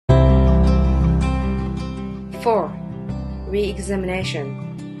4.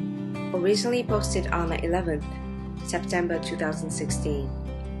 Re-examination. Originally posted on the 11th September 2016.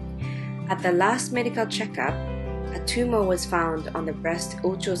 At the last medical checkup, a tumor was found on the breast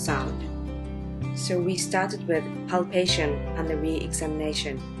ultrasound. So we started with palpation and the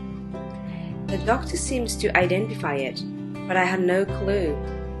re-examination. The doctor seems to identify it, but I had no clue.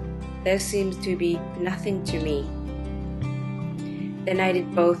 There seems to be nothing to me. Then I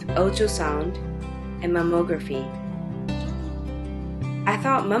did both ultrasound and mammography. I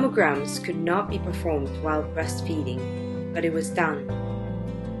thought mammograms could not be performed while breastfeeding, but it was done.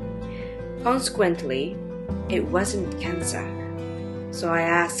 Consequently, it wasn't cancer. So I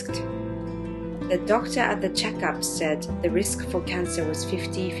asked. The doctor at the checkup said the risk for cancer was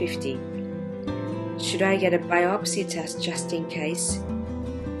 50-50. Should I get a biopsy test just in case?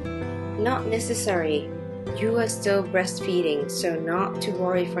 Not necessary. You are still breastfeeding, so not to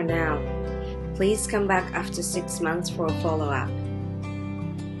worry for now. Please come back after 6 months for a follow-up.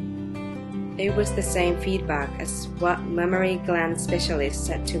 It was the same feedback as what mammary gland specialist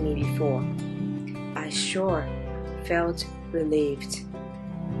said to me before. I sure felt relieved.